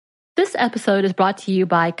This episode is brought to you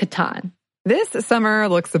by Catan. This summer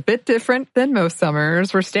looks a bit different than most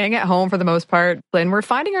summers. We're staying at home for the most part, and we're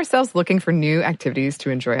finding ourselves looking for new activities to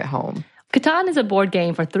enjoy at home. Catan is a board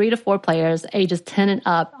game for 3 to 4 players, ages 10 and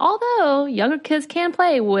up, although younger kids can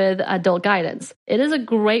play with adult guidance. It is a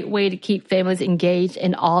great way to keep families engaged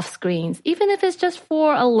and off screens, even if it's just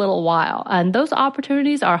for a little while. And those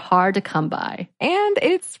opportunities are hard to come by. And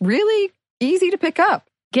it's really easy to pick up.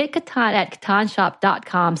 Get Catan at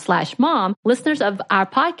catanshop.com/mom. Listeners of our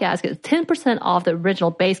podcast get 10% off the original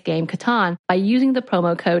base game Catan by using the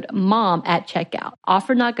promo code MOM at checkout.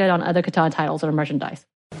 Offer not good on other Catan titles or merchandise.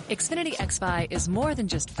 Xfinity XFi is more than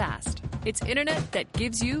just fast. It's internet that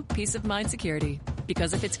gives you peace of mind security.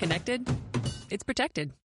 Because if it's connected, it's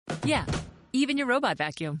protected. Yeah, even your robot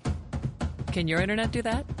vacuum. Can your internet do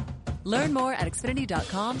that? Learn more at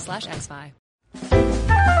xfinity.com/XFi.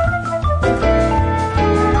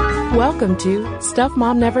 Welcome to Stuff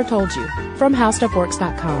Mom Never Told You from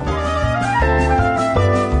HowStuffWorks.com.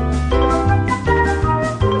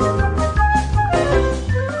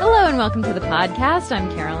 Hello and welcome to the podcast. I'm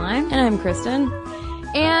Caroline. And I'm Kristen.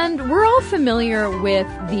 And we're all familiar with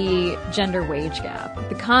the gender wage gap,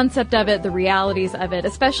 the concept of it, the realities of it,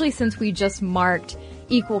 especially since we just marked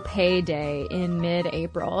Equal Pay Day in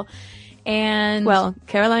mid-April. And well,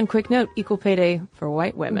 Caroline, quick note, equal pay day for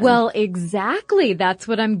white women. Well, exactly. That's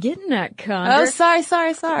what I'm getting at, Connor. Oh,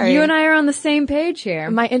 sorry. You and I are on the same page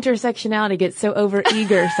here. My intersectionality gets so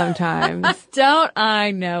overeager sometimes. Don't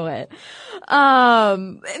I know it?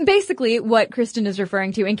 Basically what Kristen is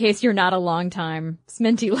referring to, in case you're not a long-time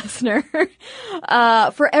Sminty listener,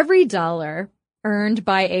 for every $1 earned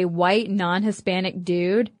by a white non-Hispanic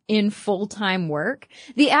dude in full-time work,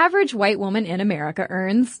 the average white woman in America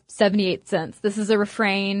earns 78 cents. This is a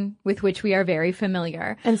refrain with which we are very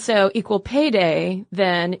familiar. And so equal pay day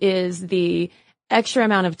then is the extra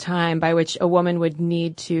amount of time by which a woman would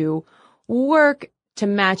need to work to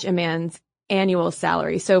match a man's annual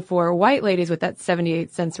salary. So for white ladies with that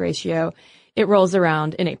 78 cents ratio, it rolls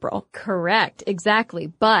around in April. Correct. Exactly.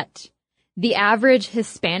 But the average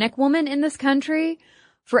Hispanic woman in this country,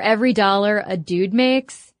 for every $1 a dude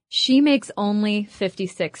makes, she makes only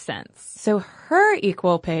 56 cents. So her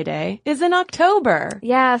equal pay day is in October.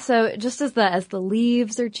 Yeah, so just as the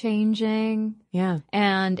leaves are changing. Yeah.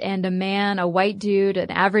 And a white dude, an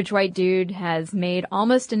average white dude has made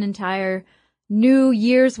almost an entire new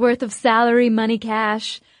year's worth of salary, money,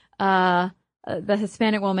 cash. The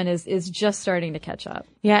Hispanic woman is just starting to catch up.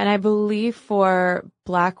 Yeah, and I believe for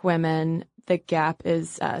black women, the gap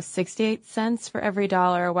is 68 cents for every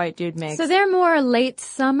 $1 a white dude makes. So they're more late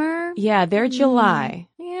summer? Yeah, they're July.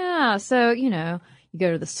 Yeah, so, you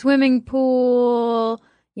go to the swimming pool,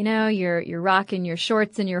 you're rocking your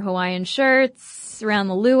shorts and your Hawaiian shirts around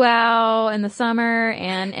the luau in the summer,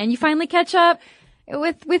 and you finally catch up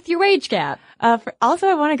with your wage gap. Also,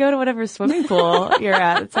 I want to go to whatever swimming pool you're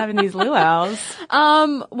at that's having these luau's.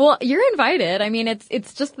 Well, you're invited. I mean,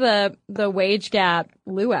 it's just the wage gap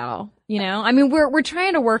luau, I mean, we're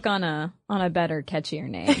trying to work on a better, catchier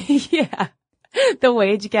name. Yeah. The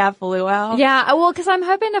wage gap luau. Yeah. Well, cause I'm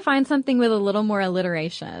hoping to find something with a little more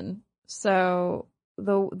alliteration. So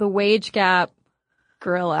the wage gap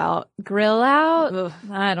Grill out. Ugh.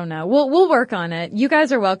 I don't know. We'll work on it. You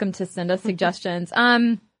guys are welcome to send us suggestions.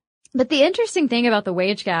 But the interesting thing about the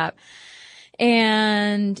wage gap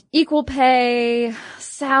and equal pay,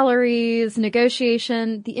 salaries,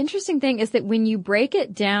 negotiation, the interesting thing is that when you break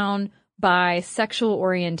it down by sexual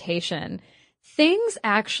orientation, things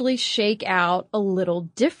actually shake out a little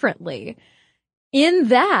differently. In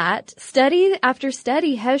that, study after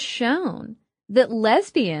study has shown that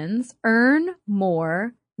lesbians earn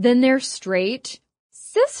more than their straight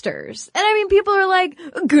sisters. And I mean, people are like,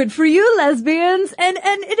 good for you, lesbians. And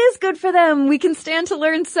it is good for them. We can stand to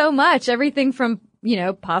learn so much. Everything from,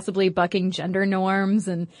 possibly bucking gender norms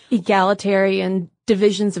and egalitarian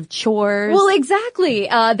divisions of chores. Well, exactly.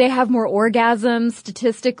 They have more orgasms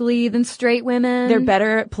statistically than straight women. They're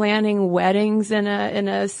better at planning weddings in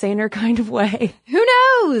a saner kind of way. Who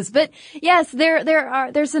knows? But yes,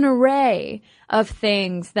 there's an array of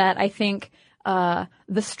things that I think the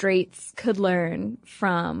straights could learn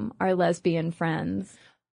from our lesbian friends.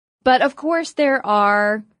 But of course, there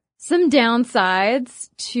are some downsides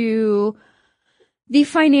to the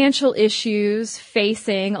financial issues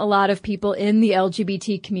facing a lot of people in the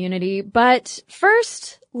LGBT community. But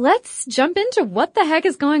first, let's jump into what the heck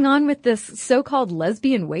is going on with this so-called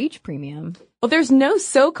lesbian wage premium. Well, there's no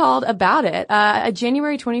so-called about it. A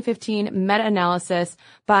January 2015 meta-analysis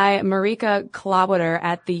by Marika Klobuchar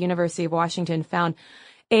at the University of Washington found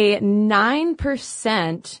a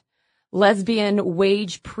 9% lesbian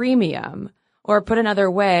wage premium. Or put another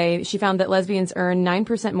way, she found that lesbians earn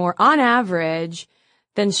 9% more on average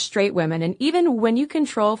than straight women. And even when you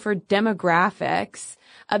control for demographics,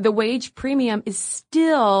 the wage premium is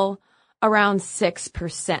still around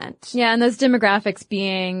 6%. Yeah, and those demographics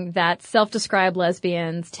being that self-described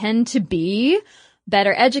lesbians tend to be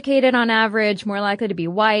better educated on average, more likely to be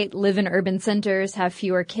white, live in urban centers, have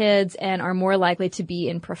fewer kids, and are more likely to be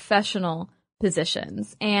in professional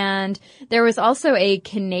positions. And there was also a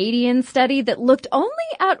Canadian study that looked only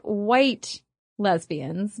at white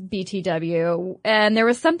lesbians, BTW, and there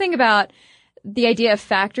was something about the idea of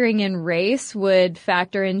factoring in race would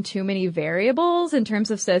factor in too many variables in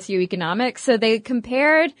terms of socioeconomics. So they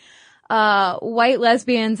compared white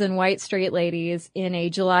lesbians and white straight ladies in a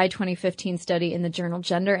July 2015 study in the journal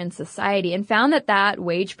Gender and Society and found that that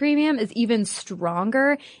wage premium is even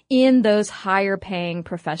stronger in those higher paying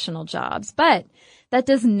professional jobs. But that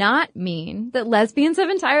does not mean that lesbians have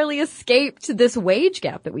entirely escaped this wage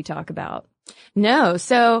gap that we talk about. No.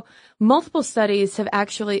 So multiple studies have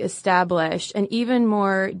actually established an even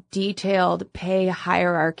more detailed pay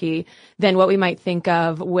hierarchy than what we might think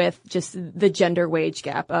of with just the gender wage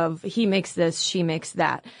gap of he makes this, she makes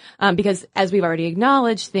that. Because as we've already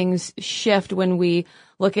acknowledged, things shift when we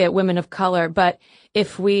look at women of color. But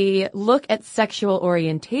if we look at sexual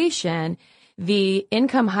orientation, the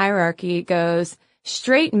income hierarchy goes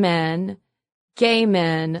straight men, gay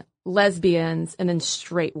men, lesbians, and then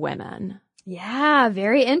straight women. Yeah,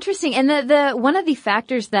 very interesting. And the one of the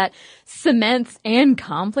factors that cements and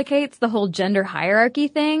complicates the whole gender hierarchy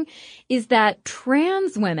thing is that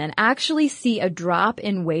trans women actually see a drop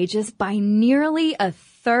in wages by nearly a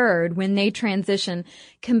third when they transition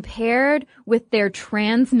compared with their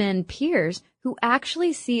trans men peers who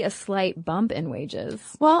actually see a slight bump in wages.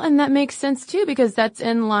 Well, and that makes sense too because that's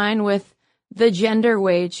in line with the gender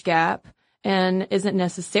wage gap and isn't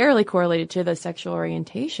necessarily correlated to the sexual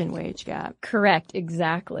orientation wage gap. Correct,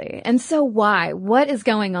 exactly. And so why? What is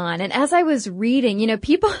going on? And as I was reading,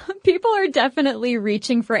 people are definitely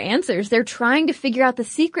reaching for answers. They're trying to figure out the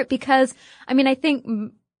secret because, I think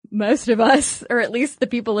most of us, or at least the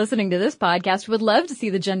people listening to this podcast, would love to see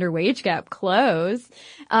the gender wage gap close,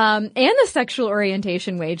 and the sexual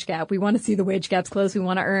orientation wage gap. We want to see the wage gaps close. We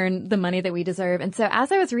want to earn the money that we deserve. And so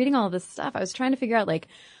as I was reading all of this stuff, I was trying to figure out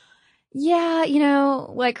yeah,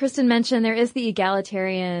 like Kristen mentioned, there is the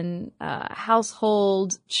egalitarian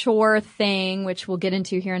household chore thing, which we'll get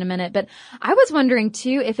into here in a minute. But I was wondering,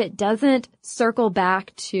 too, if it doesn't circle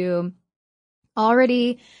back to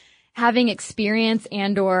already having experience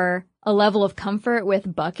and or a level of comfort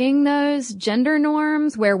with bucking those gender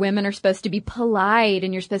norms where women are supposed to be polite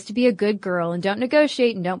and you're supposed to be a good girl and don't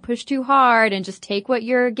negotiate and don't push too hard and just take what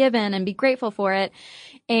you're given and be grateful for it.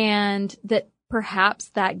 And that perhaps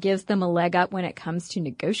that gives them a leg up when it comes to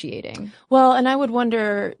negotiating. Well, and I would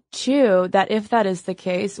wonder, too, that if that is the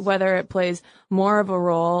case, whether it plays more of a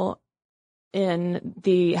role in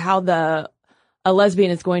how a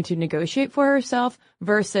lesbian is going to negotiate for herself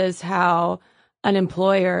versus how an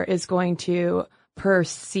employer is going to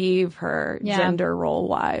perceive her gender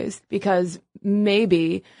role-wise. Because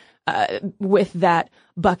maybe with that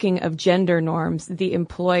bucking of gender norms, the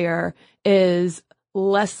employer is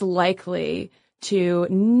less likely to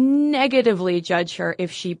negatively judge her if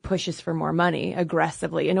she pushes for more money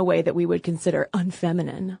aggressively in a way that we would consider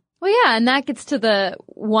unfeminine. Well, yeah, and that gets to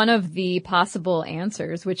one of the possible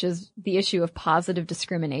answers, which is the issue of positive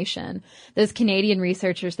discrimination. Those Canadian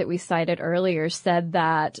researchers that we cited earlier said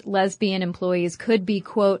that lesbian employees could be,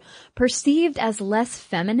 quote, perceived as less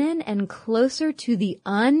feminine and closer to the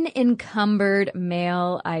unencumbered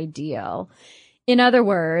male ideal. In other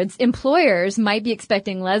words, employers might be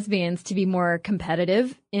expecting lesbians to be more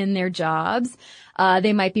competitive in their jobs.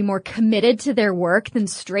 They might be more committed to their work than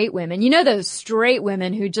straight women. Those straight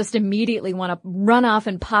women who just immediately want to run off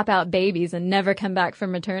and pop out babies and never come back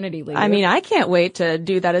from maternity leave. I can't wait to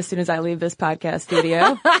do that as soon as I leave this podcast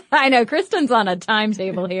studio. I know. Kristen's on a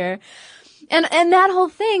timetable here. And that whole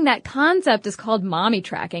thing, that concept is called mommy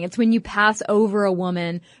tracking. It's when you pass over a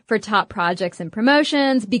woman for top projects and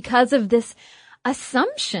promotions because of this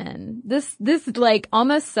assumption, this like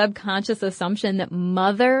almost subconscious assumption that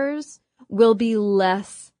mothers will be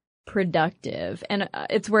less productive. And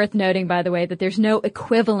it's worth noting, by the way, that there's no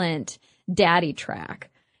equivalent daddy track.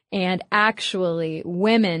 And actually,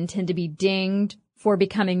 women tend to be dinged for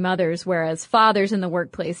becoming mothers, whereas fathers in the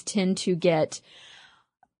workplace tend to get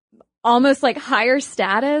almost like higher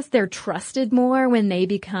status. They're trusted more when they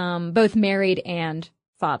become both married and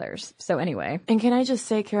fathers. So anyway. And can I just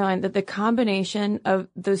say, Caroline, that the combination of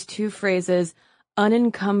those two phrases,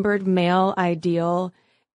 unencumbered male ideal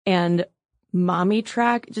and mommy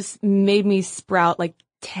track just made me sprout like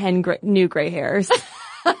 10 new gray hairs.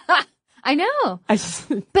 I know.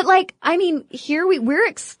 But like, I mean, here we're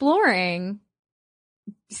exploring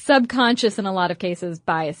subconscious, in a lot of cases,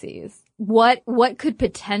 biases. What could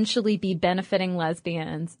potentially be benefiting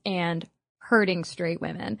lesbians and hurting straight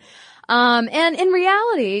women? And in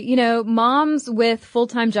reality, you know, moms with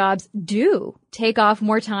full-time jobs do take off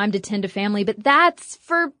more time to tend to family, but that's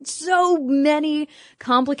for so many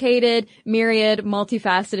complicated, myriad,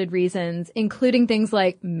 multifaceted reasons, including things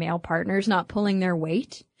like male partners not pulling their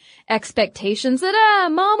weight, expectations that,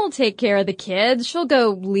 mom will take care of the kids. She'll go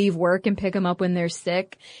leave work and pick them up when they're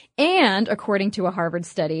sick. And according to a Harvard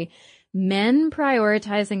study, men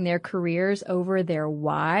prioritizing their careers over their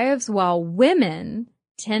wives, while women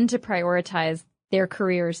tend to prioritize their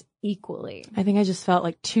careers equally. I think I just felt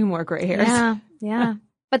like 2 more gray hairs. Yeah.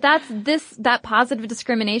 But that positive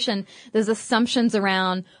discrimination, those assumptions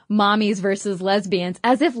around mommies versus lesbians,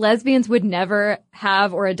 as if lesbians would never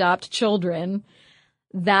have or adopt children.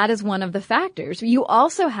 That is one of the factors. You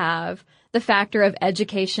also have the factor of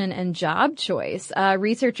education and job choice.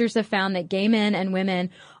 Researchers have found that gay men and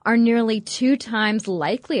women are nearly 2 times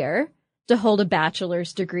likelier to hold a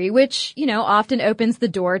bachelor's degree, which, you know, often opens the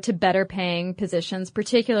door to better paying positions,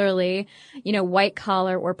 particularly, you know, white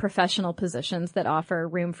collar or professional positions that offer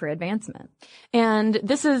room for advancement. And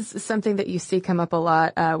this is something that you see come up a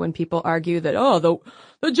lot when people argue that,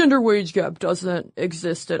 the gender wage gap doesn't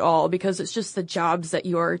exist at all because it's just the jobs that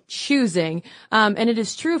you're choosing. And it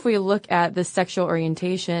is true if we look at the sexual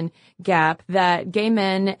orientation gap that gay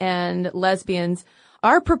men and lesbians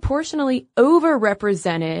are proportionally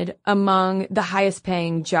overrepresented among the highest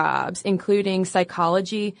paying jobs, including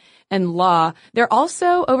psychology and law. They're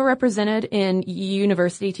also overrepresented in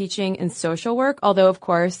university teaching and social work, although, of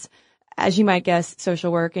course, as you might guess,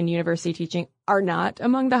 social work and university teaching are not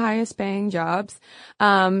among the highest paying jobs.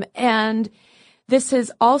 And this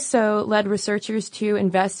has also led researchers to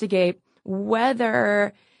investigate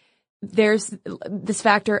whether there's this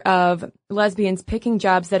factor of lesbians picking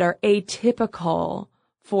jobs that are atypical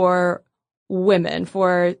for women,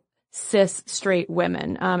 for cis straight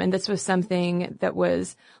women. And this was something that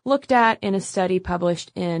was looked at in a study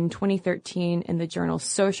published in 2013 in the journal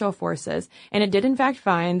Social Forces. And it did in fact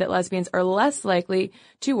find that lesbians are less likely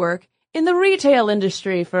to work in the retail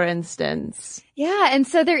industry, for instance. Yeah, and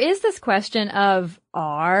so there is this question of,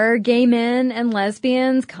 are gay men and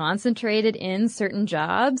lesbians concentrated in certain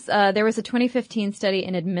jobs? There was a 2015 study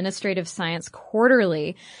in Administrative Science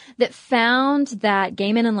Quarterly that found that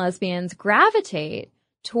gay men and lesbians gravitate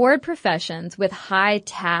toward professions with high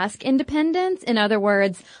task independence. In other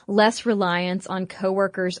words, less reliance on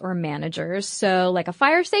coworkers or managers. So like a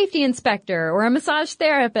fire safety inspector or a massage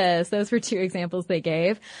therapist. Those were 2 examples they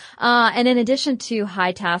gave. And in addition to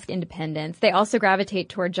high task independence, they also gravitate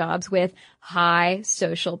toward jobs with high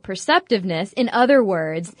social perceptiveness. In other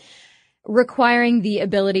words, requiring the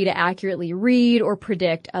ability to accurately read or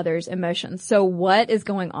predict others' emotions. So what is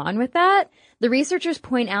going on with that? The researchers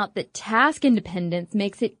point out that task independence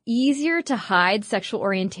makes it easier to hide sexual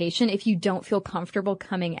orientation if you don't feel comfortable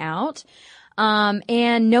coming out.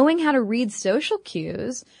 And knowing how to read social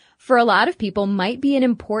cues for a lot of people might be an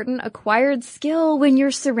important acquired skill when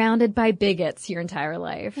you're surrounded by bigots your entire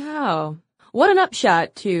life. Oh, what an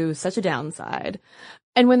upshot to such a downside.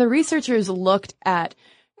 And when the researchers looked at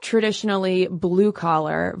traditionally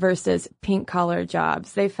blue-collar versus pink-collar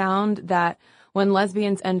jobs, they found that when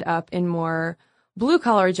lesbians end up in more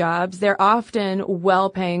blue-collar jobs, they're often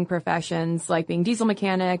well-paying professions like being diesel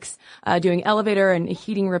mechanics, doing elevator and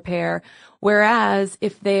heating repair, whereas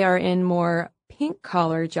if they are in more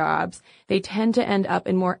pink-collar jobs, they tend to end up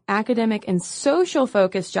in more academic and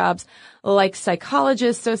social-focused jobs like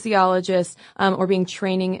psychologists, sociologists, or being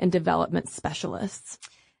training and development specialists.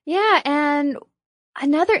 Yeah, and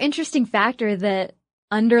another interesting factor that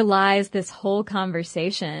underlies this whole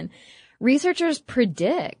conversation, researchers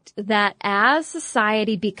predict that as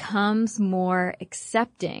society becomes more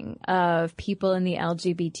accepting of people in the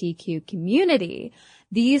LGBTQ community,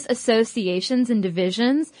 these associations and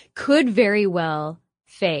divisions could very well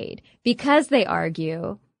fade because they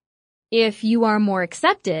argue if you are more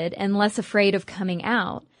accepted and less afraid of coming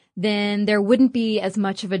out, then there wouldn't be as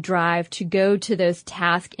much of a drive to go to those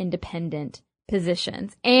task-independent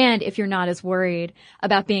positions. And if you're not as worried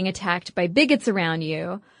about being attacked by bigots around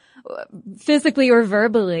you, physically or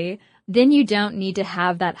verbally, then you don't need to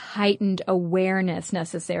have that heightened awareness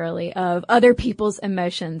necessarily of other people's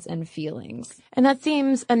emotions and feelings. And that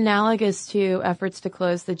seems analogous to efforts to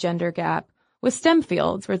close the gender gap with STEM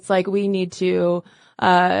fields, where it's like we need to,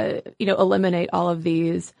 eliminate all of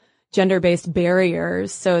these gender-based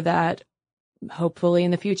barriers so that hopefully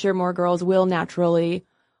in the future more girls will naturally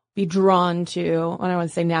be drawn to, I don't want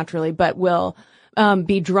to say naturally, but will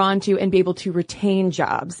be drawn to and be able to retain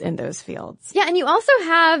jobs in those fields. Yeah, and you also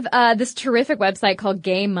have this terrific website called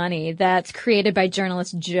Gay Money that's created by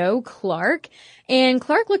journalist Joe Clark. And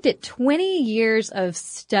Clark looked at 20 years of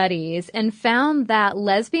studies and found that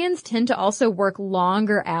lesbians tend to also work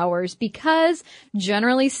longer hours because,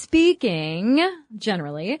 generally speaking,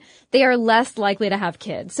 they are less likely to have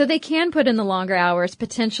kids. So they can put in the longer hours,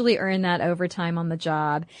 potentially earn that overtime on the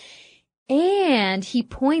job. And he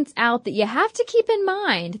points out that you have to keep in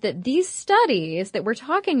mind that these studies that we're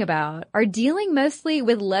talking about are dealing mostly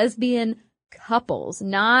with lesbian couples,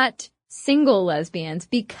 not single lesbians,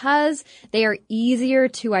 because they are easier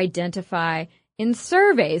to identify in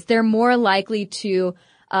surveys. They're more likely to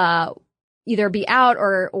either be out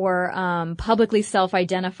or publicly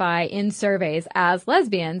self-identify in surveys as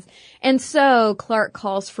lesbians. And so Clark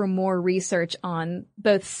calls for more research on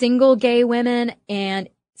both single gay women and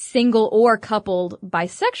single or coupled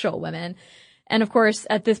bisexual women. And of course,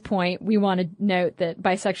 at this point, we want to note that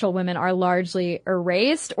bisexual women are largely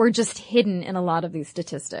erased or just hidden in a lot of these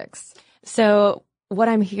statistics. So what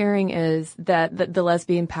I'm hearing is that the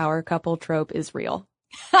lesbian power couple trope is real.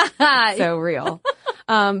 So real.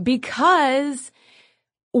 Because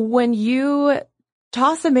when you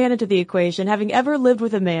toss a man into the equation, having ever lived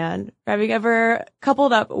with a man, having ever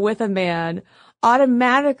coupled up with a man,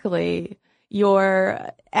 automatically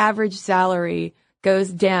your average salary goes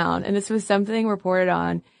down. And this was something reported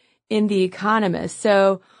on in The Economist.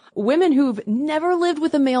 So women who've never lived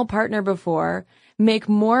with a male partner before make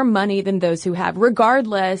more money than those who have,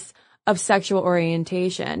 regardless of sexual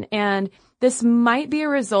orientation. And this might be a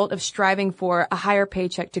result of striving for a higher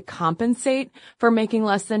paycheck to compensate for making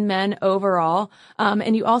less than men overall.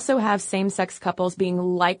 And you also have same-sex couples being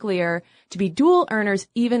likelier to be dual earners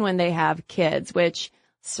even when they have kids, which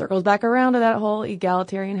circles back around to that whole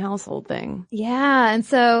egalitarian household thing. Yeah. And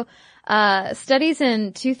so, studies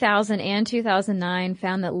in 2000 and 2009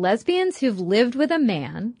 found that lesbians who've lived with a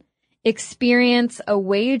man experience a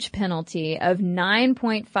wage penalty of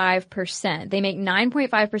 9.5%. They make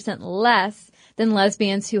 9.5% less than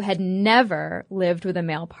lesbians who had never lived with a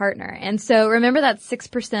male partner. And so remember that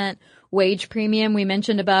 6% wage premium we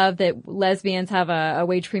mentioned above, that lesbians have a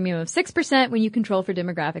wage premium of 6% when you control for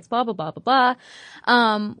demographics, blah, blah, blah, blah,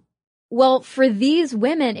 blah. Well, for these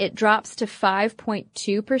women, it drops to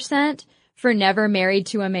 5.2% for never married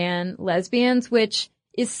to a man lesbians, which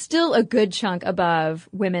is still a good chunk above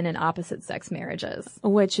women in opposite sex marriages.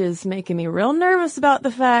 Which is making me real nervous about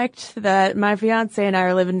the fact that my fiance and I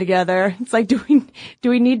are living together. It's like, do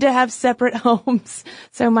we need to have separate homes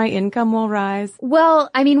so my income will rise? Well,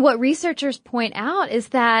 I mean, what researchers point out is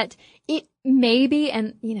that it maybe,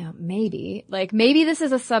 and maybe this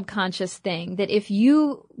is a subconscious thing, that if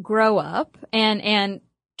you grow up and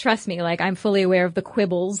trust me, like, I'm fully aware of the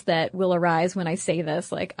quibbles that will arise when I say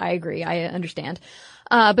this. Like, I agree. I understand.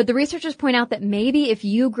 But the researchers point out that maybe if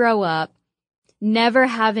you grow up never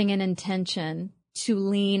having an intention to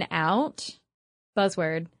lean out,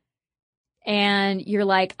 buzzword, and you're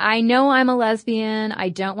like, I know I'm a lesbian. I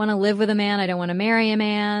don't want to live with a man. I don't want to marry a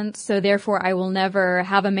man. So therefore I will never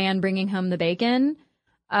have a man bringing home the bacon.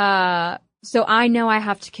 So I know I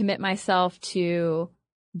have to commit myself to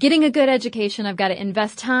getting a good education. I've got to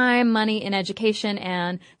invest time, money in education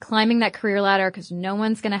and climbing that career ladder because no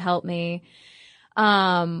one's going to help me.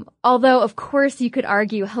 Although of course you could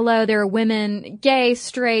argue, hello, there are women, gay,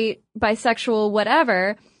 straight, bisexual,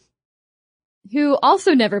 whatever, who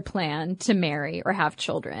also never plan to marry or have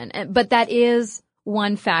children. But that is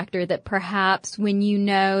one factor that perhaps when you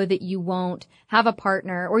know that you won't have a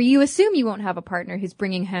partner, or you assume you won't have a partner who's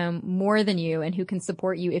bringing home more than you and who can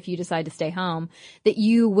support you if you decide to stay home, that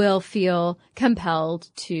you will feel compelled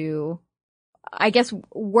to, I guess,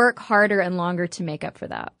 work harder and longer to make up for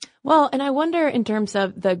that. Well, and I wonder in terms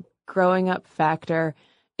of the growing up factor,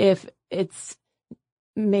 if it's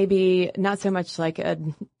maybe not so much like a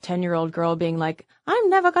 10-year-old girl being like, I'm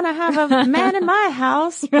never going to have a man in my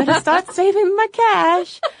house, better start saving my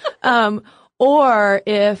cash. Or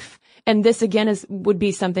if, and this again would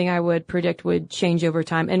be something I would predict would change over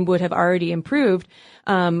time and would have already improved,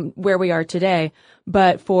 where we are today.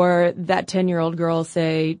 But for that 10-year-old girl,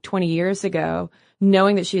 say 20 years ago,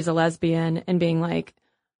 knowing that she's a lesbian and being like,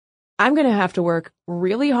 I'm going to have to work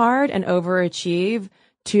really hard and overachieve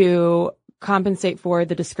to compensate for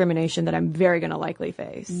the discrimination that I'm very going to likely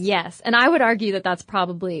face. Yes. And I would argue that that's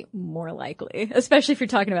probably more likely, especially if you're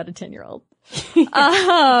talking about a 10-year-old.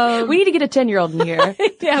 We need to get a 10-year-old in here.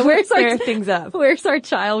 Yeah, where's clear things up. Where's our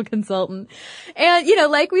child consultant? And,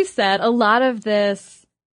 like we said, a lot of this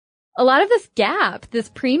gap, this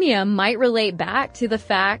premium might relate back to the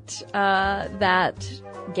fact, that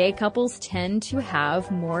gay couples tend to have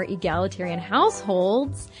more egalitarian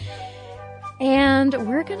households. And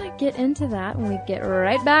we're going to get into that when we get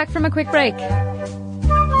right back from a quick break.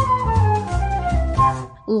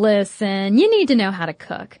 Listen, you need to know how to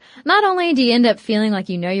cook. Not only do you end up feeling like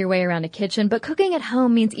you know your way around a kitchen, but cooking at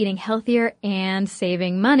home means eating healthier and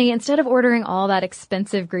saving money instead of ordering all that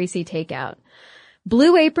expensive, greasy takeout.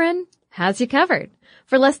 Blue Apron has you covered.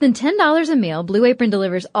 For less than $10 a meal, Blue Apron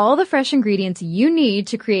delivers all the fresh ingredients you need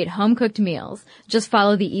to create home-cooked meals. Just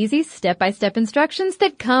follow the easy step-by-step instructions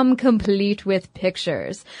that come complete with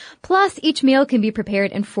pictures. Plus, each meal can be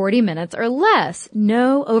prepared in 40 minutes or less.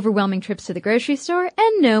 No overwhelming trips to the grocery store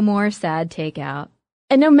and no more sad takeout.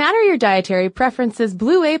 And no matter your dietary preferences,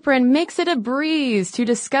 Blue Apron makes it a breeze to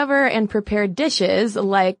discover and prepare dishes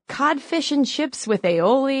like codfish and chips with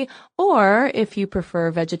aioli, or if you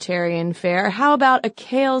prefer vegetarian fare, how about a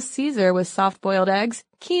kale Caesar with soft-boiled eggs,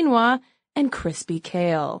 quinoa, and crispy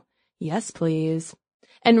kale? Yes, please.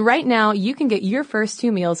 And right now, you can get your first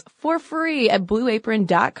 2 meals for free at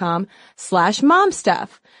blueapron.com/momstuff.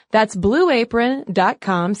 That's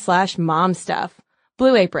blueapron.com/momstuff.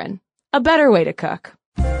 Blue Apron, a better way to cook.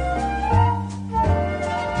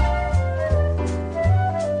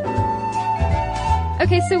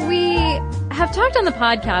 Okay, so we have talked on the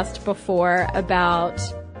podcast before about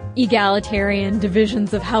egalitarian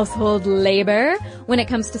divisions of household labor when it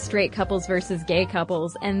comes to straight couples versus gay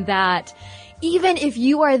couples, and that even if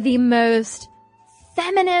you are the most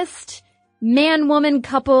feminist man-woman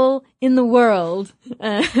couple in the world,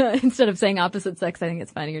 instead of saying opposite sex, I think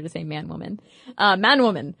it's funnier to say man-woman,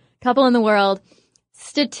 man-woman couple in the world,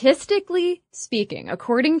 statistically speaking,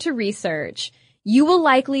 according to research, you will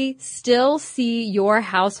likely still see your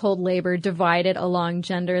household labor divided along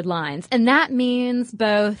gendered lines. And that means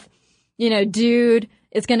both, dude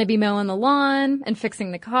is going to be mowing the lawn and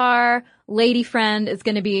fixing the car. Lady friend is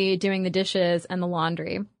going to be doing the dishes and the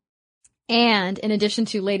laundry. And in addition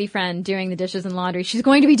to lady friend doing the dishes and laundry, she's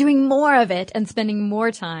going to be doing more of it and spending more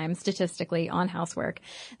time statistically on housework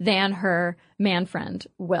than her man friend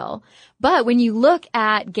will. But when you look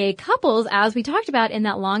at gay couples, as we talked about in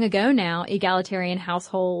that long ago now egalitarian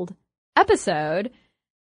household episode,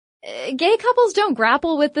 gay couples don't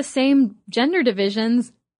grapple with the same gender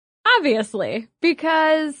divisions, obviously,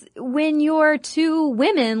 because when you're 2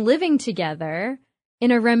 women living together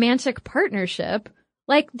in a romantic partnership,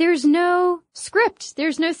 there's no script.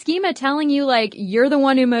 There's no schema telling you, you're the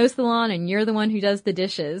one who mows the lawn and you're the one who does the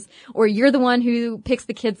dishes. Or you're the one who picks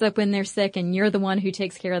the kids up when they're sick and you're the one who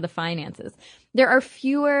takes care of the finances. There are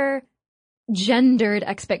fewer gendered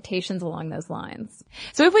expectations along those lines.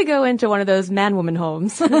 So if we go into one of those man-woman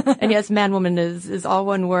homes, and yes, man-woman is all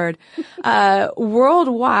one word,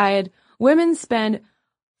 worldwide, women spend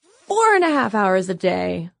 4.5 hours a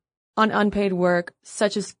day on unpaid work,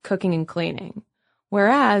 such as cooking and cleaning.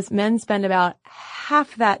 Whereas men spend about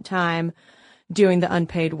half that time doing the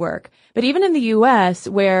unpaid work. But even in the U.S.,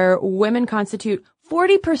 where women constitute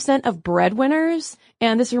 40% of breadwinners,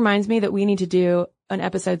 and this reminds me that we need to do an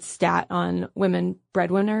episode stat on women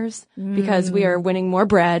breadwinners because we are winning more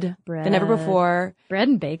bread than ever before. Bread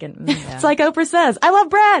and bacon. Yeah. It's like Oprah says, I love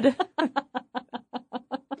bread.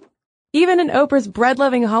 Even in Oprah's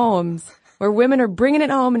bread-loving homes, where women are bringing it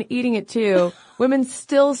home and eating it too, women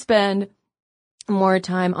still spend more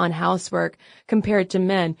time on housework compared to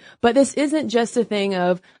men. But this isn't just a thing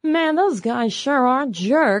of, man, those guys sure are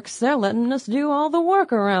jerks. They're letting us do all the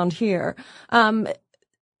work around here.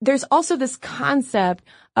 There's also this concept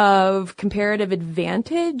of comparative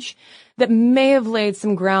advantage that may have laid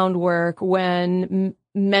some groundwork when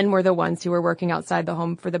men were the ones who were working outside the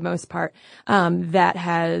home for the most part, that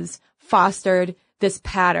has fostered this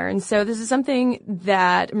pattern. So this is something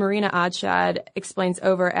that Marina Adshad explains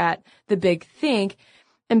over at The Big Think.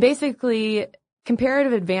 And basically,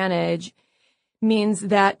 comparative advantage means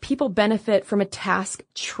that people benefit from a task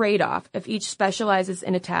trade-off if each specializes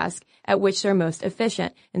in a task at which they're most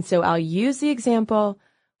efficient. And so I'll use the example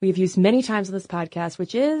we've used many times on this podcast,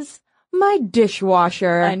 which is my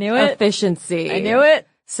dishwasher efficiency. I knew it.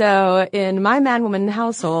 So in my man-woman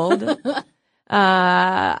household,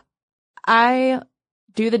 I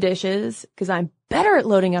do the dishes because I'm better at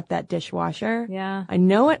loading up that dishwasher. Yeah. I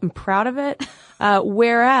know it. I'm proud of it.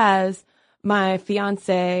 Whereas my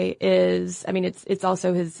fiance is, I mean, it's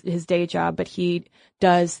also his day job, but he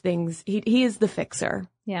does things, he is the fixer.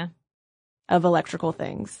 Yeah. Of electrical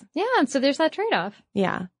things. Yeah. And so there's that trade-off.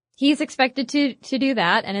 Yeah. He's expected to do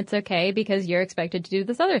that, and it's okay because you're expected to do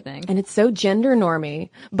this other thing. And it's so gender normy,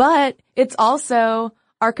 but it's also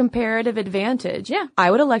our comparative advantage. Yeah.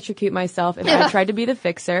 I would electrocute myself if I tried to be the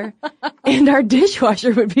fixer, and our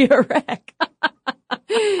dishwasher would be a wreck.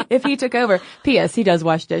 If he took over. P.S. He does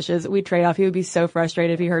wash dishes. We trade off. He would be so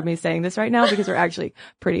frustrated if he heard me saying this right now because we're actually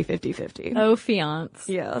pretty 50-50. Oh,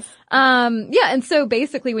 fiance. Yes. Yeah. And so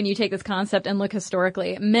basically when you take this concept and look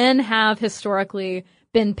historically, men have historically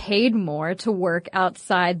been paid more to work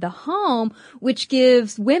outside the home, which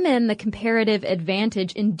gives women the comparative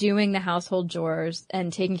advantage in doing the household chores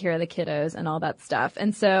and taking care of the kiddos and all that stuff.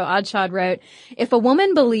 And so Adshad wrote, if a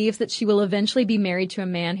woman believes that she will eventually be married to a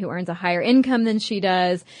man who earns a higher income than she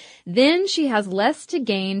does, then she has less to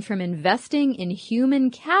gain from investing in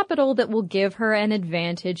human capital that will give her an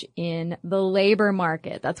advantage in the labor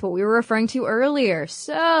market. That's what we were referring to earlier.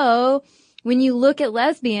 So when you look at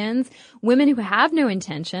lesbians, women who have no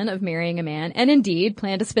intention of marrying a man and indeed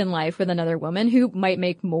plan to spend life with another woman who might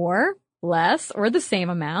make more, less, or the same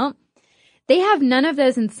amount, they have none of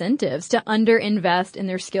those incentives to underinvest in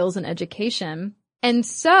their skills and education. And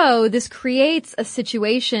so this creates a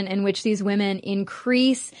situation in which these women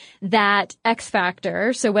increase that X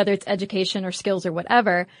factor, so whether it's education or skills or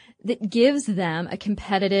whatever, that gives them a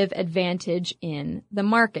competitive advantage in the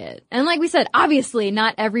market. And like we said, obviously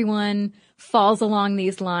not everyone falls along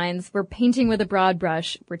these lines. We're painting with a broad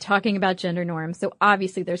brush. We're talking about gender norms. So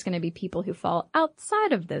obviously there's going to be people who fall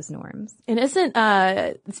outside of those norms. And isn't,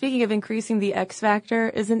 speaking of increasing the X Factor,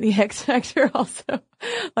 isn't the X Factor also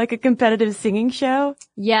like a competitive singing show?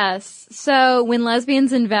 Yes. So when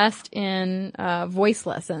lesbians invest in voice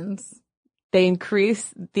lessons, they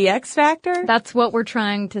increase the X Factor? That's what we're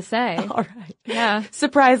trying to say. All right. Yeah.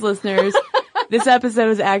 Surprise, listeners. This episode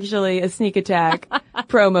is actually a sneak attack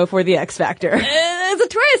promo for the X Factor. It's a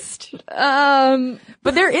twist.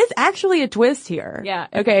 But there is actually a twist here. Yeah.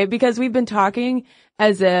 Okay. Because we've been talking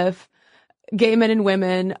as if gay men and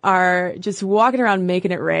women are just walking around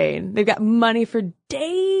making it rain. They've got money for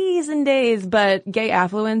days and days, but gay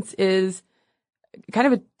affluence is kind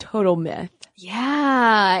of a total myth.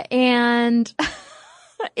 Yeah. And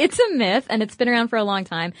it's a myth and it's been around for a long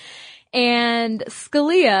time. And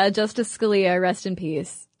Scalia, Justice Scalia, rest in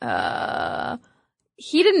peace,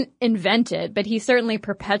 he didn't invent it, but he certainly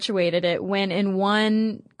perpetuated it when in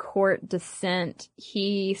one court dissent,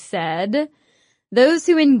 he said, those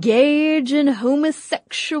who engage in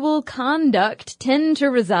homosexual conduct tend to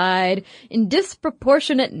reside in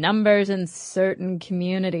disproportionate numbers in certain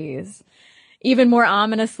communities. Even more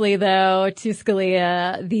ominously, though, to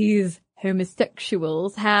Scalia, these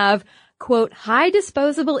homosexuals have, quote, high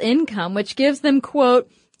disposable income, which gives them, quote,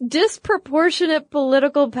 disproportionate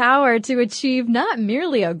political power to achieve not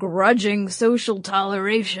merely a grudging social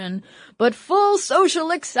toleration, but full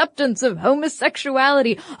social acceptance of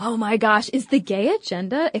homosexuality. Oh my gosh, is the gay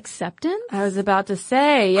agenda acceptance? I was about to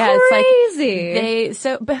say, yeah, Crazy. it's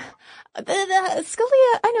like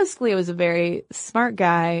Scalia, I know Scalia was a very smart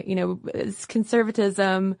guy, you know, his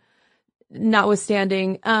conservatism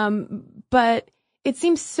notwithstanding, but it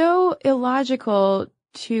seems so illogical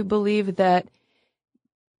to believe that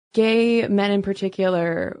gay men in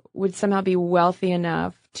particular would somehow be wealthy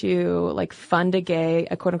enough to like fund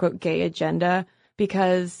a quote unquote gay agenda,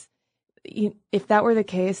 because if that were the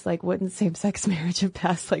case, like wouldn't same-sex marriage have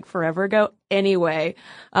passed like forever ago anyway?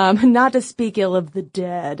 Not to speak ill of the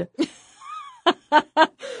dead.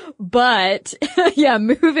 But yeah,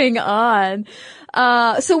 moving on.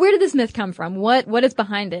 So where did this myth come from? What is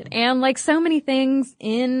behind it? And like so many things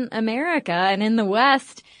in America and in the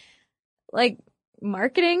West, like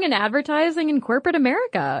marketing and advertising in corporate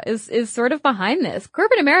America is sort of behind this.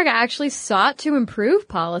 Corporate America actually sought to improve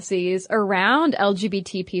policies around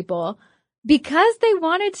LGBT people because they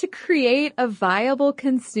wanted to create a viable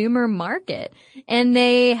consumer market. And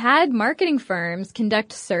they had marketing firms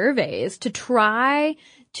conduct surveys to try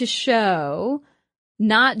to show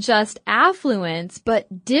not just affluence,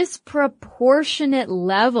 but disproportionate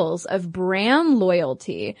levels of brand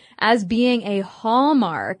loyalty as being a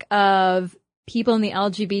hallmark of people in the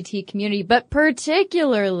LGBT community, but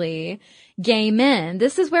particularly gay men.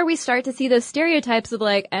 This is where we start to see those stereotypes of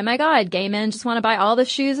like, oh my God, gay men just want to buy all the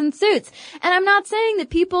shoes and suits. And I'm not saying that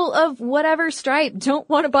people of whatever stripe don't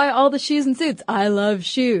want to buy all the shoes and suits. I love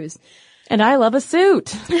shoes. And I love a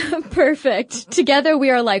suit. Perfect. Together we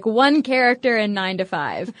are like one character in 9 to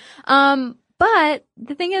 5. But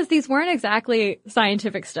the thing is, these weren't exactly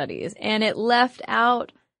scientific studies, and it left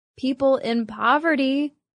out people in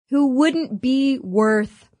poverty who wouldn't be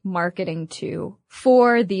worth marketing to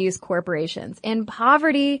for these corporations. And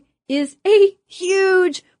poverty is a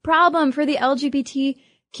huge problem for the LGBT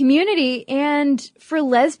community and for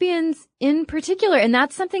lesbians in particular. And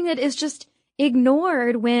that's something that is just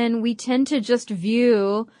ignored when we tend to just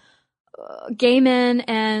view gay men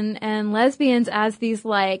and lesbians as these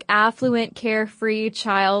like affluent, carefree,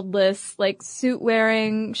 childless, like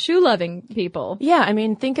suit-wearing, shoe-loving people. Yeah, I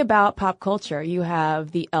mean, think about pop culture. You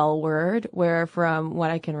have the L word, where from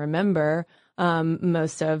what I can remember,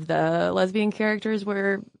 most of the lesbian characters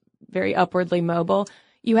were very upwardly mobile.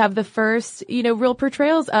 You have the first, real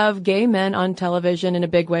portrayals of gay men on television in a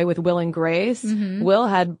big way with Will and Grace. Mm-hmm. Will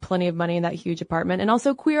had plenty of money in that huge apartment, and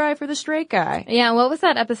also Queer Eye for the Straight Guy. Yeah, what was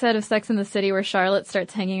that episode of Sex and the City where Charlotte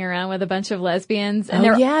starts hanging around with a bunch of lesbians? And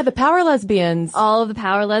the power lesbians. All of the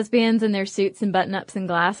power lesbians in their suits and button-ups and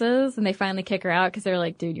glasses, and they finally kick her out because they're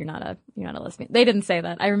like, dude, you're not a lesbian. They didn't say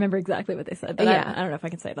that. I remember exactly what they said, but yeah. I don't know if I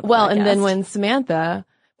can say that. Well, and then when Samantha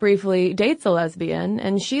briefly dates a lesbian,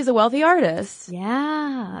 and she's a wealthy artist.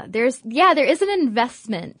 Yeah. There is an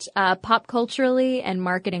investment, pop culturally and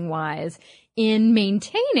marketing wise in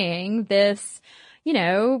maintaining this,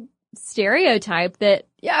 stereotype that,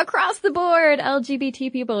 across the board,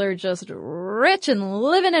 LGBT people are just rich and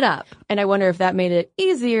living it up. And I wonder if that made it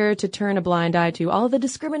easier to turn a blind eye to all the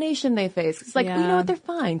discrimination they face. It's like, you know what, they're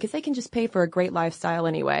fine because they can just pay for a great lifestyle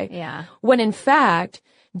anyway. Yeah. When in fact,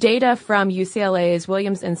 data from UCLA's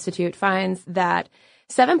Williams Institute finds that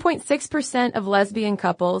 7.6% of lesbian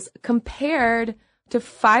couples compared to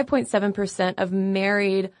 5.7% of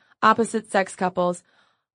married opposite-sex couples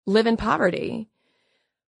live in poverty.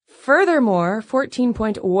 Furthermore,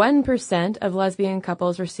 14.1% of lesbian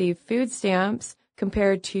couples receive food stamps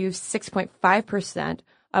compared to 6.5%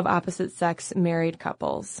 of opposite-sex married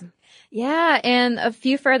couples. Yeah, and a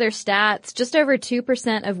few further stats. Just over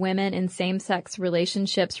 2% of women in same-sex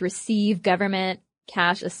relationships receive government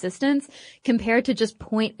cash assistance compared to just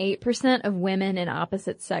 0.8% of women in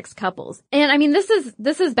opposite-sex couples. And I mean, this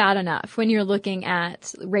is bad enough when you're looking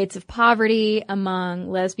at rates of poverty among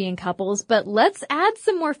lesbian couples, but let's add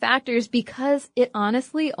some more factors because it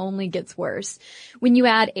honestly only gets worse. When you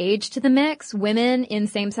add age to the mix, women in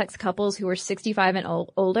same-sex couples who are 65 and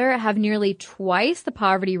older have nearly twice the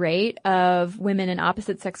poverty rate of women in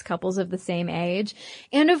opposite-sex couples of the same age.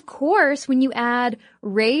 And of course, when you add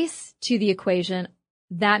race to the equation,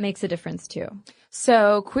 that makes a difference too.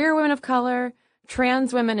 So queer women of color,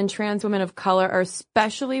 trans women and trans women of color are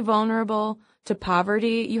especially vulnerable to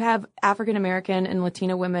poverty. You have African American and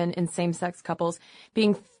Latino women in same-sex couples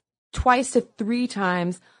being twice to 3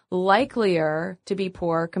 times likelier to be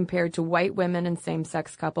poor compared to white women in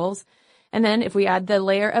same-sex couples. And then if we add the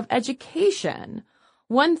layer of education,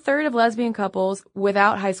 1/3 of lesbian couples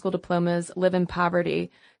without high school diplomas live in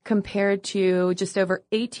poverty compared to just over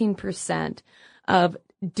 18% of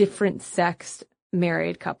different sexed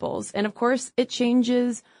married couples. And of course, it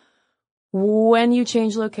changes when you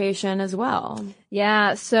change location as well.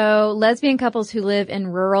 Yeah, so lesbian couples who live in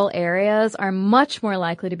rural areas are much more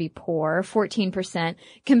likely to be poor, 14%,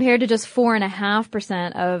 compared to just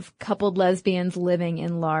 4.5% of coupled lesbians living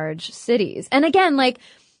in large cities. And again,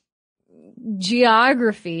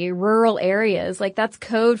 geography, rural areas, that's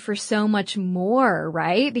code for so much more,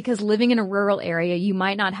 right? Because living in a rural area, you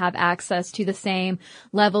might not have access to the same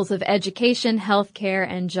levels of education, healthcare,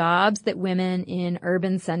 and jobs that women in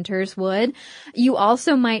urban centers would. You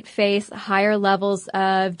also might face higher levels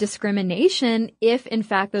of discrimination if, in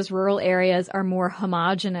fact, those rural areas are more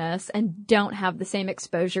homogenous and don't have the same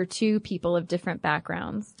exposure to people of different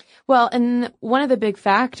backgrounds. Well, and one of the big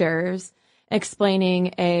factors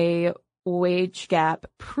explaining a wage gap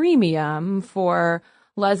premium for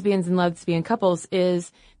lesbians and lesbian couples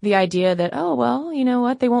is the idea that, oh, well, you know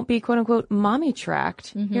what? They won't be quote unquote mommy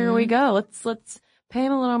tracked. Mm-hmm. Here we go. Let's pay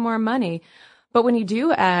them a little more money. But when you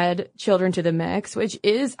do add children to the mix, which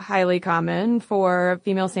is highly common for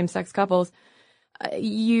female same-sex couples,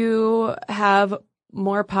 you have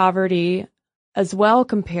more poverty as well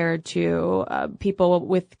compared to people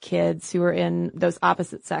with kids who are in those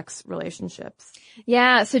opposite sex relationships.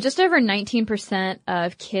 Yeah, so just over 19%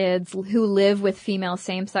 of kids who live with female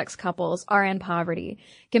same-sex couples are in poverty,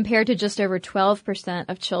 compared to just over 12%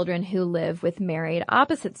 of children who live with married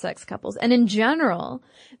opposite-sex couples. And in general,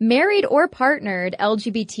 married or partnered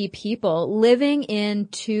LGBT people living in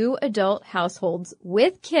 2 adult households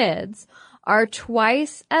with kids are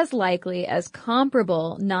twice as likely as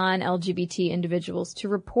comparable non-LGBT individuals to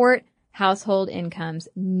report household incomes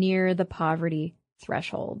near the poverty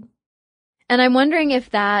threshold. And I'm wondering if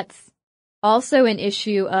that's also an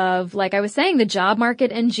issue of, like I was saying, the job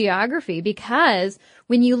market and geography, because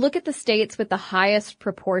when you look at the states with the highest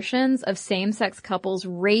proportions of same-sex couples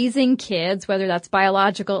raising kids, whether that's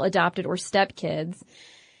biological, adopted, or stepkids,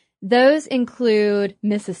 those include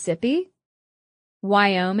Mississippi,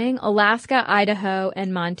 Wyoming, Alaska, Idaho,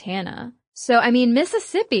 and Montana. So, I mean,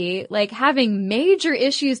 Mississippi, like, having major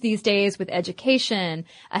issues these days with education,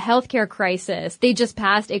 a healthcare crisis. They just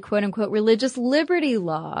passed a quote-unquote religious liberty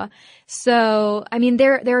law. So, I mean,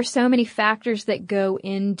 there are so many factors that go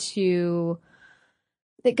into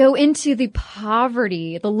the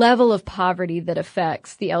poverty, the level of poverty that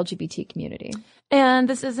affects the LGBT community. And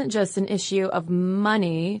this isn't just an issue of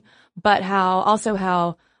money, but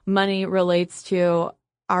how money relates to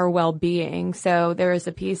our well-being. So there is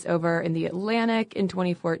a piece over in the Atlantic in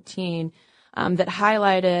 2014 that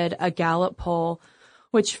highlighted a Gallup poll,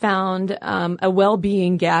 which found a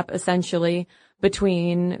well-being gap essentially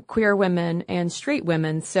between queer women and straight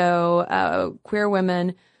women. So queer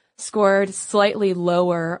women scored slightly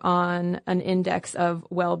lower on an index of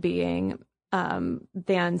well-being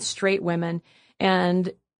than straight women.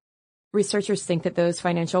 And researchers think that those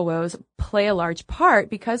financial woes play a large part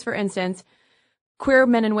because, for instance, queer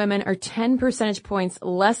men and women are 10 percentage points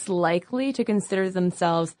less likely to consider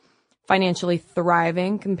themselves financially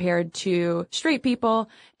thriving compared to straight people.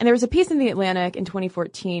 And there was a piece in the Atlantic in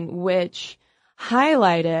 2014 which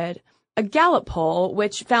highlighted a Gallup poll,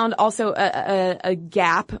 which found also a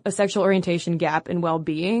gap, a sexual orientation gap in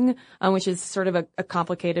well-being, which is sort of a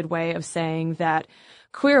complicated way of saying that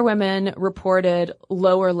queer women reported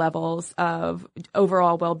lower levels of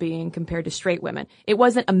overall well-being compared to straight women. It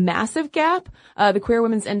wasn't a massive gap. The queer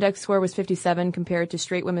women's index score was 57 compared to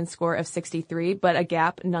straight women's score of 63, but a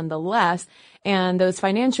gap nonetheless. And those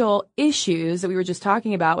financial issues that we were just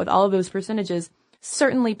talking about with all of those percentages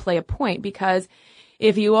certainly play a point, because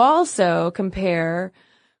if you also compare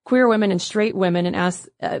queer women and straight women and ask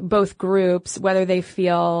both groups whether they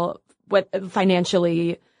feel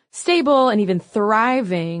financially stable and even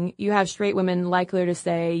thriving, you have straight women likelier to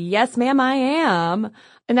say, yes, ma'am, I am.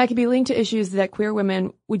 And that could be linked to issues that queer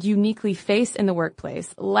women would uniquely face in the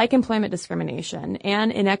workplace, like employment discrimination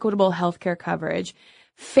and inequitable healthcare coverage,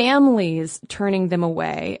 families turning them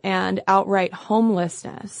away, and outright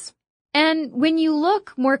homelessness. And when you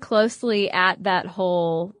look more closely at that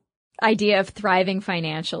whole idea of thriving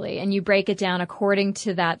financially, and you break it down according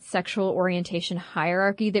to that sexual orientation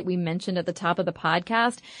hierarchy that we mentioned at the top of the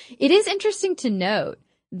podcast, it is interesting to note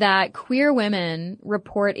that queer women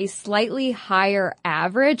report a slightly higher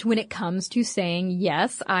average when it comes to saying,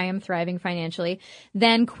 yes, I am thriving financially,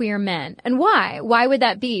 than queer men. And why? Why would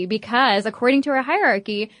that be? Because according to our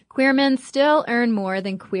hierarchy, queer men still earn more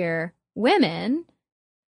than queer women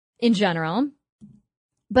in general.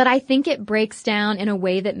 But I think it breaks down in a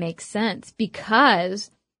way that makes sense, because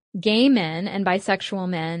gay men and bisexual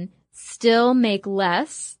men still make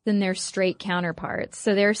less than their straight counterparts.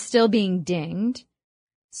 So they're still being dinged.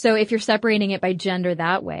 So if you're separating it by gender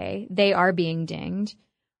that way, they are being dinged.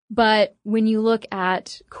 But when you look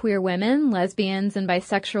at queer women, lesbians, and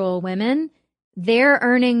bisexual women, they're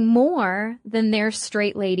earning more than their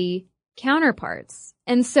straight lady counterparts.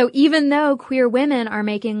 And so even though queer women are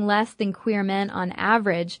making less than queer men on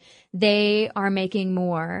average, they are making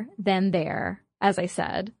more than their, as I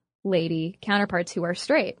said, lady counterparts who are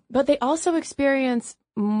straight. But they also experience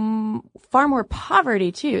far more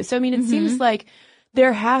poverty too. So, I mean, it seems like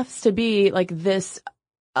there has to be like this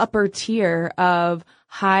upper tier of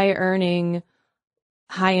high earning,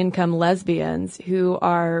 high income lesbians who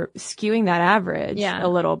are skewing that average a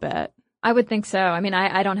little bit. I would think so. I mean,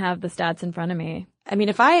 I don't have the stats in front of me. I mean,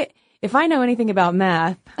 if I know anything about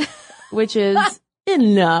math, which is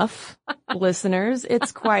enough, listeners,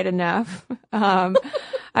 it's quite enough. I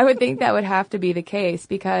would think that would have to be the case,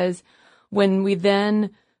 because when we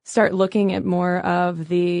then start looking at more of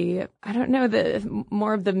the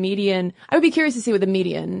median, I would be curious to see what the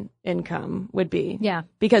median income would be. Yeah.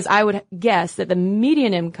 Because I would guess that the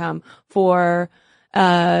median income for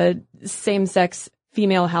same-sex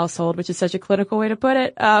female household, which is such a clinical way to put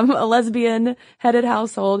it, a lesbian-headed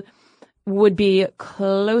household, would be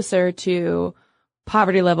closer to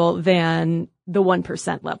poverty level than the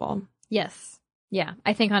 1% level. Yes. Yeah.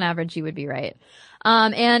 I think on average you would be right.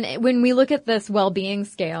 And when we look at this well-being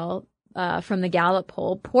scale, from the Gallup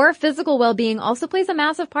poll. Poor physical well-being also plays a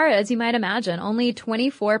massive part, as you might imagine. Only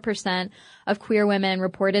 24% of queer women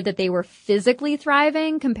reported that they were physically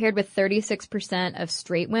thriving, compared with 36% of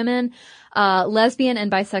straight women. Lesbian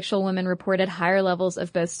and bisexual women reported higher levels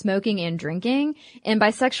of both smoking and drinking, and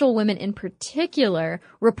bisexual women in particular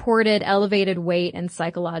reported elevated weight and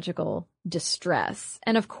psychological distress.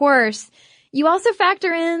 And of course, you also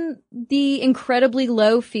factor in the incredibly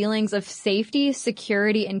low feelings of safety,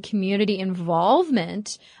 security, and community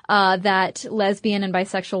involvement that lesbian and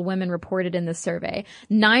bisexual women reported in this survey.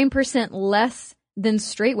 9% less than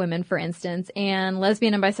straight women, for instance, and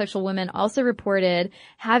lesbian and bisexual women also reported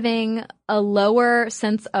having a lower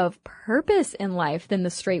sense of purpose in life than the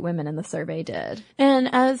straight women in the survey did.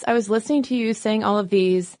 And as I was listening to you saying all of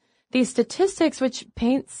these statistics, which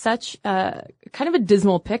paint such a kind of a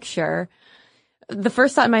dismal picture, the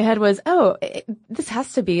first thought in my head was, this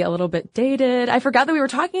has to be a little bit dated. I forgot that we were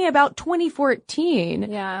talking about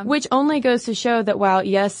 2014, which only goes to show that while,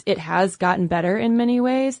 yes, it has gotten better in many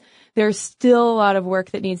ways, there's still a lot of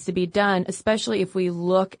work that needs to be done, especially if we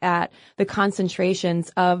look at the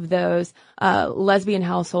concentrations of those lesbian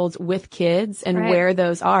households with kids and where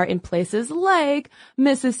those are in places like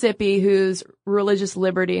Mississippi, whose religious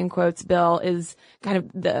liberty, in quotes, bill is kind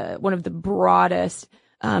of one of the broadest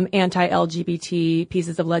anti-LGBT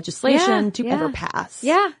pieces of legislation to ever pass.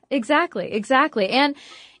 Yeah, exactly. And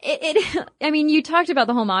I mean, you talked about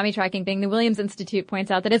the whole mommy tracking thing. The Williams Institute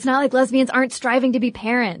points out that it's not like lesbians aren't striving to be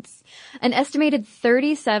parents. An estimated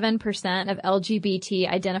 37% of LGBT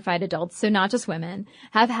identified adults, so not just women,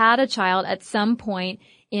 have had a child at some point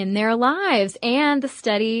in their lives. And the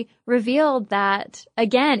study revealed that,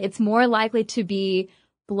 again, it's more likely to be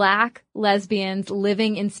Black lesbians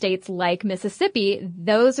living in states like Mississippi.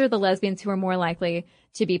 Those are the lesbians who are more likely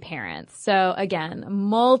to be parents. So again,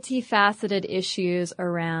 multifaceted issues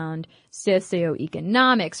around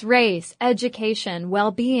socioeconomics, race, education,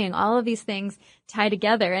 well-being, all of these things tie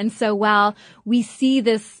together. And so while we see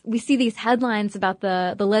these headlines about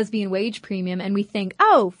the lesbian wage premium and we think,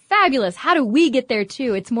 oh, fabulous, how do we get there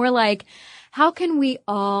too? It's more like, how can we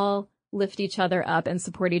all lift each other up and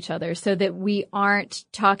support each other so that we aren't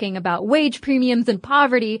talking about wage premiums and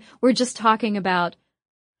poverty. We're just talking about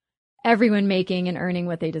everyone making and earning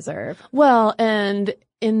what they deserve. Well, and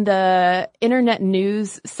in the internet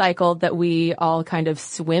news cycle that we all kind of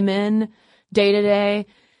swim in day to day,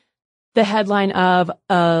 the headline of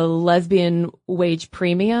a lesbian wage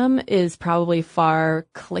premium is probably far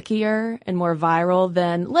clickier and more viral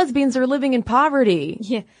than lesbians are living in poverty.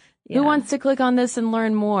 Yeah. Who wants to click on this and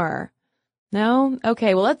learn more? No?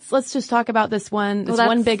 Okay. Well, let's just talk about this one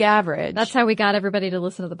one big average. That's how we got everybody to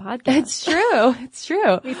listen to the podcast. It's true. It's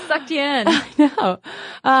true. We sucked you in. I know.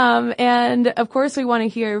 And of course we want to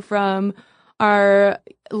hear from our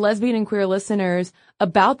lesbian and queer listeners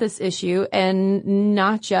about this issue and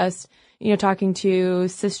not just, talking to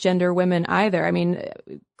cisgender women either. I mean,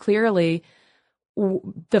 clearly,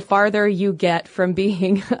 the farther you get from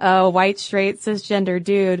being a white, straight, cisgender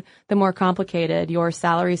dude, the more complicated your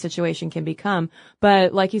salary situation can become.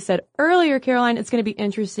 But like you said earlier, Caroline, it's going to be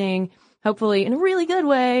interesting, hopefully in a really good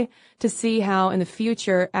way, to see how in the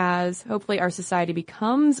future, as hopefully our society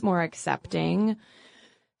becomes more accepting,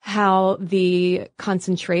 how the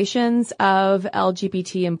concentrations of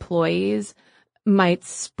LGBT employees might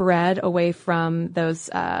spread away from those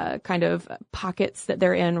kind of pockets that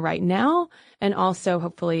they're in right now, and also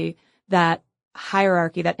hopefully that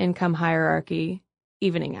hierarchy, that income hierarchy,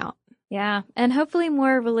 evening out. Yeah, and hopefully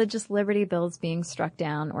more religious liberty bills being struck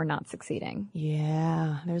down or not succeeding.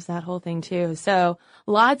 Yeah, there's that whole thing too. So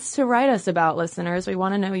lots to write us about, listeners. We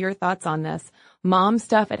want to know your thoughts on this.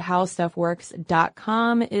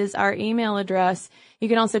 momstuff@howstuffworks.com is our email address. You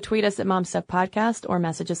can also tweet us at momstuffpodcast or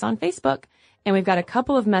message us on Facebook. And we've got a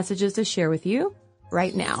couple of messages to share with you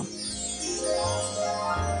right now.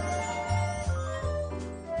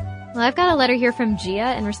 Well, I've got a letter here from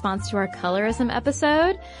Gia in response to our colorism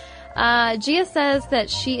episode. Gia says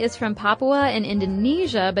that she is from Papua in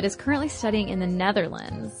Indonesia, but is currently studying in the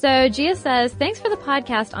Netherlands. So Gia says, thanks for the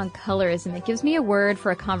podcast on colorism. It gives me a word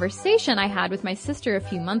for a conversation I had with my sister a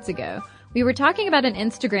few months ago. We were talking about an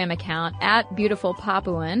Instagram account at Beautiful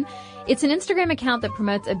Papuan. It's an Instagram account that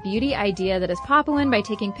promotes a beauty idea that is Papuan by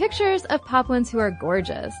taking pictures of Papuans who are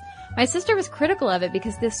gorgeous. My sister was critical of it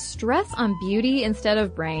because this stress on beauty instead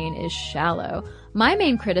of brain is shallow. My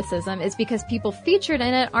main criticism is because people featured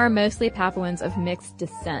in it are mostly Papuans of mixed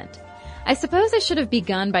descent. I suppose I should have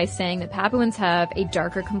begun by saying that Papuans have a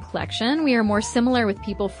darker complexion. We are more similar with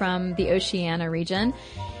people from the Oceania region.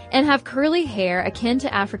 and have curly hair akin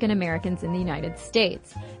to African Americans in the United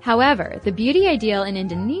States. However, the beauty ideal in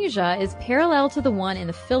Indonesia is parallel to the one in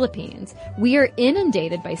the Philippines. We are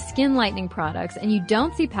inundated by skin lightening products, and you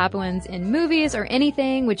don't see Papuans in movies or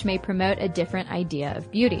anything which may promote a different idea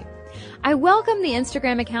of beauty. I welcome the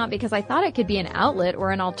Instagram account because I thought it could be an outlet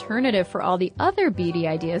or an alternative for all the other beauty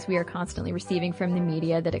ideas we are constantly receiving from the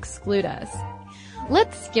media that exclude us.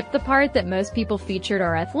 Let's skip the part that most people featured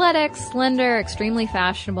are athletic, slender, extremely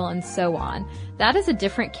fashionable, and so on. That is a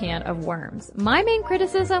different can of worms. My main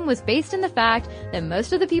criticism was based in the fact that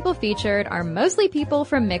most of the people featured are mostly people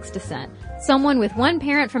from mixed descent. Someone with one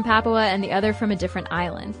parent from Papua and the other from a different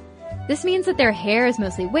island. This means that their hair is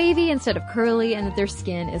mostly wavy instead of curly and that their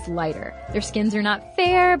skin is lighter. Their skins are not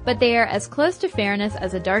fair, but they are as close to fairness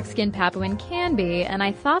as a dark-skinned Papuan can be, and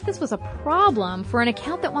I thought this was a problem for an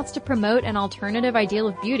account that wants to promote an alternative ideal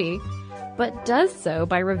of beauty, but does so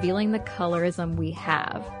by revealing the colorism we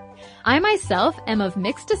have. I myself am of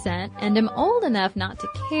mixed descent and am old enough not to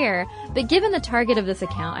care, but given the target of this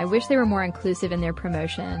account, I wish they were more inclusive in their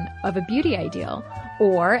promotion of a beauty ideal.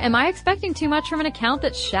 Or am I expecting too much from an account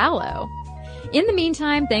that's shallow? In the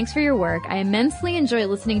meantime, thanks for your work. I immensely enjoy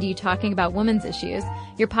listening to you talking about women's issues.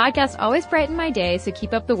 Your podcast always brighten my day, so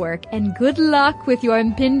keep up the work, and good luck with your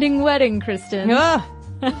impending wedding, Kristen.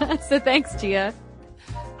 So thanks, Gia.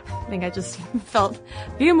 I think I just felt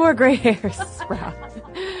a few more gray hairs sprout.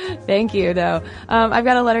 Thank you, though. I've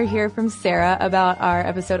got a letter here from Sarah about our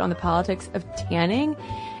episode on the politics of tanning.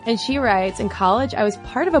 And she writes, in college, I was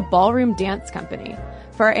part of a ballroom dance company.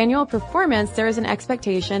 For our annual performance, there is an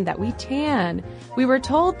expectation that we tan. We were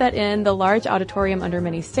told that in the large auditorium under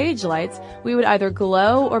many stage lights, we would either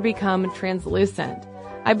glow or become translucent.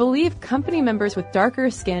 I believe company members with darker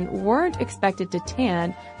skin weren't expected to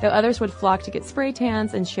tan, though others would flock to get spray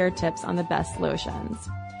tans and share tips on the best lotions.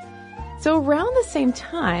 So around the same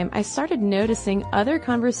time, I started noticing other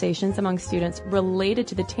conversations among students related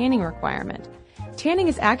to the tanning requirement. Tanning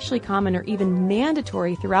is actually common or even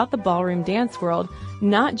mandatory throughout the ballroom dance world,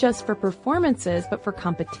 not just for performances, but for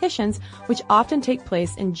competitions, which often take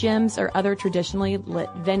place in gyms or other traditionally lit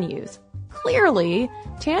venues. Clearly,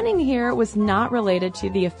 tanning here was not related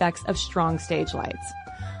to the effects of strong stage lights.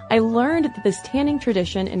 I learned that this tanning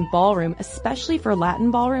tradition in ballroom, especially for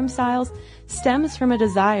Latin ballroom styles, stems from a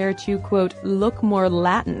desire to, quote, look more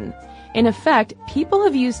Latin. In effect, people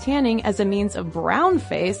have used tanning as a means of brown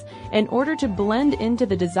face in order to blend into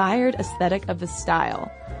the desired aesthetic of the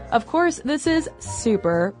style. Of course, this is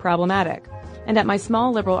super problematic. And at my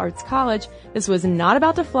small liberal arts college, this was not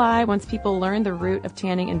about to fly once people learned the root of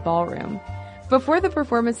tanning in ballroom. Before the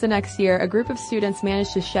performance the next year, a group of students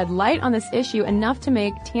managed to shed light on this issue enough to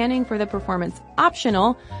make tanning for the performance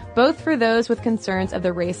optional, both for those with concerns of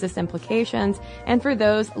the racist implications and for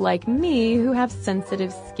those like me who have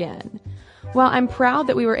sensitive skin. While I'm proud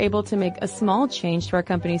that we were able to make a small change to our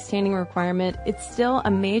company's tanning requirement, it's still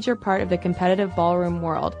a major part of the competitive ballroom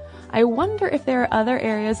world. I wonder if there are other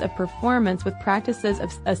areas of performance with practices of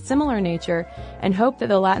a similar nature, and hope that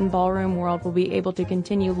the Latin ballroom world will be able to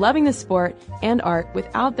continue loving the sport and art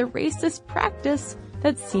without the racist practice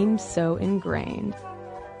that seems so ingrained.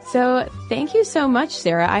 So thank you so much,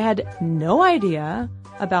 Sarah. I had no idea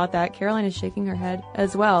about that. Caroline is shaking her head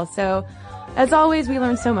as well. So as always, we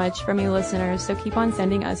learn so much from you listeners, so keep on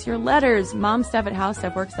sending us your letters.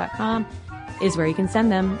 momstuff@howstuffworks.com is where you can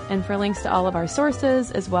send them. And for links to all of our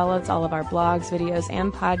sources, as well as all of our blogs, videos,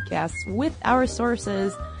 and podcasts with our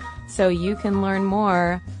sources, so you can learn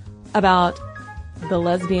more about the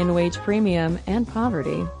lesbian wage premium and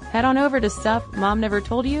poverty, head on over to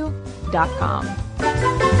stuffmomnevertoldyou.com.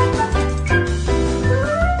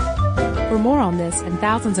 For more on this and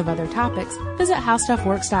thousands of other topics, visit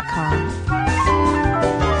howstuffworks.com.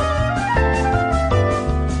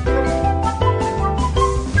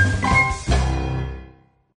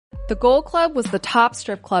 The Gold Club was the top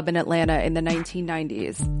strip club in Atlanta in the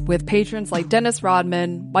 1990s, with patrons like Dennis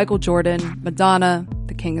Rodman, Michael Jordan, Madonna,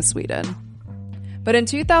 the King of Sweden. But in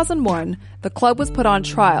 2001, the club was put on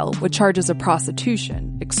trial with charges of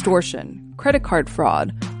prostitution, extortion, credit card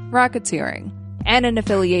fraud, racketeering, and an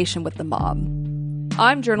affiliation with the mob.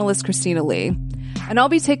 I'm journalist Christina Lee, and I'll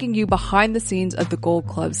be taking you behind the scenes of the Gold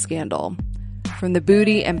Club scandal, from the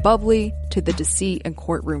booty and bubbly to the deceit and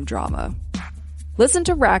courtroom drama. Listen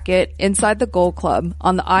to Racket Inside the Gold Club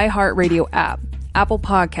on the iHeartRadio app, Apple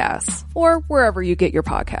Podcasts, or wherever you get your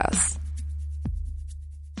podcasts.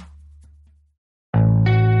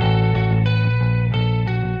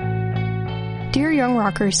 Dear Young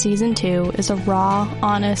Rockers Season 2 is a raw,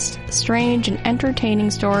 honest, strange, and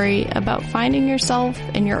entertaining story about finding yourself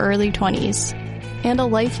in your early 20s and a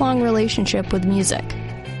lifelong relationship with music.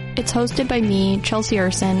 It's hosted by me, Chelsea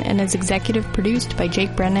Urson, and is executive produced by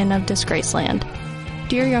Jake Brennan of Disgraceland.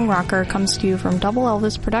 Dear Young Rocker comes to you from Double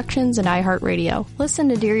Elvis Productions and iHeartRadio. Listen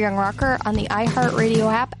to Dear Young Rocker on the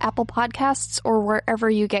iHeartRadio app, Apple Podcasts, or wherever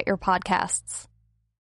you get your podcasts.